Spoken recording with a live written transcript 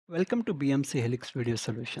Welcome to BMC Helix Video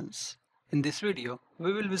Solutions. In this video,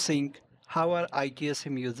 we will be seeing how our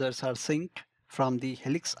ITSM users are synced from the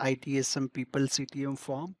Helix ITSM People CTM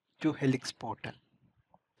form to Helix Portal.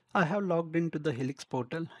 I have logged into the Helix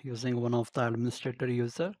Portal using one of the administrator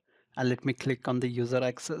user, and let me click on the user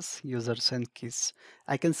access, users and keys.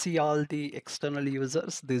 I can see all the external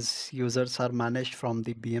users. These users are managed from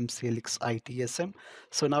the BMC Helix ITSM.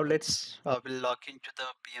 So now we'll log into the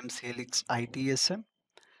BMC Helix ITSM.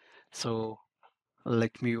 So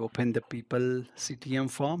let me open the people CTM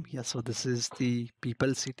form. Yeah, so this is the people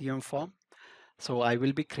CTM form. So I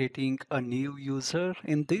will be creating a new user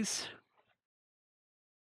in this.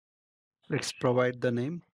 Let's provide the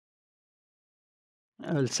name.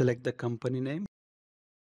 I'll select the company name.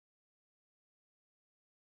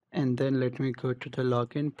 And then let me go to the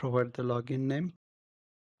login, provide the login name.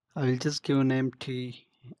 I will just give name T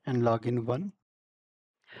and login 1.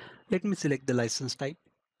 Let me select the license type.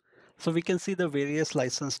 So we can see the various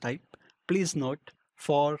license type. Please note,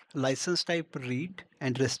 for license type read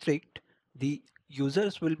and restrict, the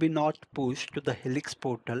users will be not pushed to the Helix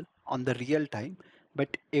portal on the real time,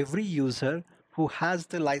 but every user who has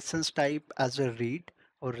the license type as a read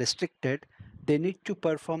or restricted, they need to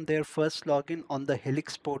perform their first login on the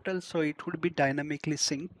Helix portal, so it would be dynamically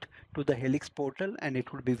synced to the Helix portal and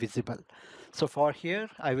it would be visible. So for here,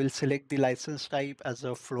 I will select the license type as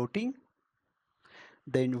a floating.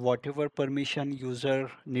 Then whatever permission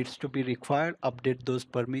user needs to be required, update those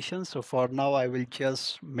permissions. So for now, I will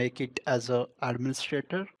just make it as a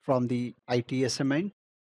administrator from the ITSM end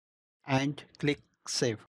and click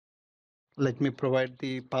save. Let me provide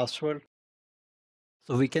the password.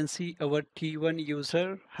 So we can see our T1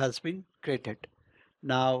 user has been created.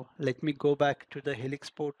 Now let me go back to the Helix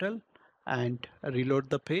portal and reload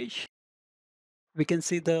the page. We can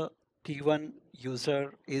see the T1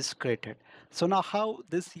 user is created. So now how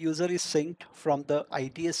this user is synced from the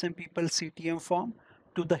ITSM people CTM form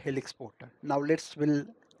to the Helix portal. Now we'll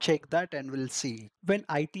check that and we'll see. When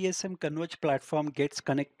ITSM Converge platform gets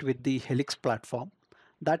connect with the Helix platform,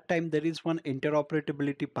 that time there is one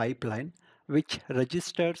interoperability pipeline which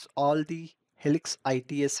registers all the Helix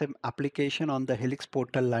ITSM application on the Helix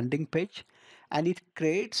portal landing page, and it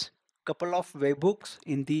creates couple of webhooks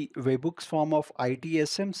in the webhooks form of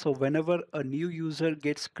ITSM. So whenever a new user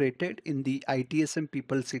gets created in the ITSM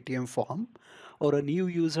people CTM form, or a new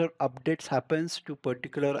user updates happens to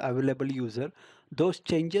particular available user, those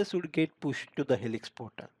changes would get pushed to the Helix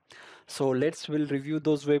portal. So we'll review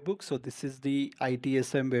those webhooks. So this is the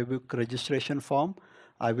ITSM webhook registration form.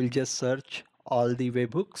 I will just search all the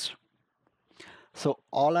webhooks. So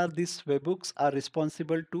all of these webhooks are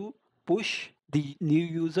responsible to push the new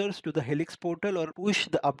users to the Helix portal or push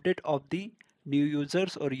the update of the new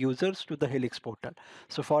users or users to the Helix portal.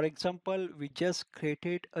 So for example, we just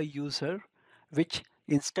created a user which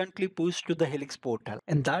instantly pushed to the Helix portal,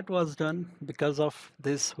 and that was done because of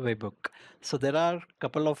this webhook. So there are a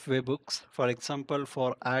couple of webhooks. For example,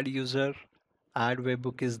 for add user, add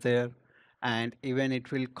webhook is there, and even it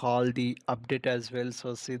will call the update as well.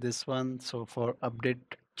 So see this one. So for update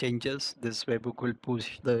changes, this webhook will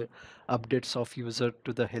push the updates of user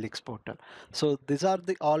to the Helix portal. So these are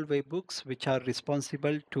the all webhooks which are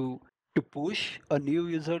responsible to push a new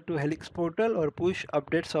user to Helix portal or push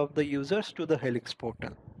updates of the users to the Helix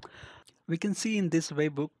portal. We can see in this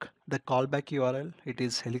webhook the callback URL. It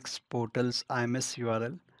is Helix portal's IMS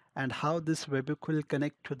URL, and how this webhook will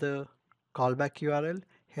connect to the callback URL.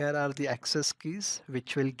 Here are the access keys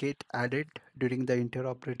which will get added during the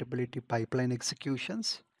interoperability pipeline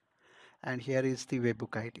executions. And here is the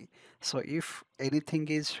webhook ID. So if anything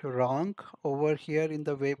is wrong over here in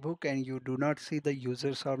the webhook and you do not see the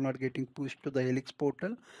users are not getting pushed to the Helix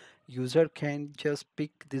portal, user can just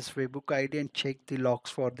pick this webhook ID and check the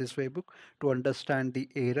logs for this webhook to understand the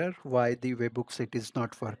error why the webhook set is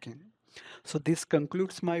not working. So this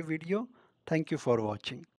concludes my video. Thank you for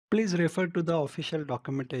watching. Please refer to the official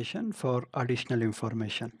documentation for additional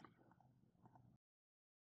information.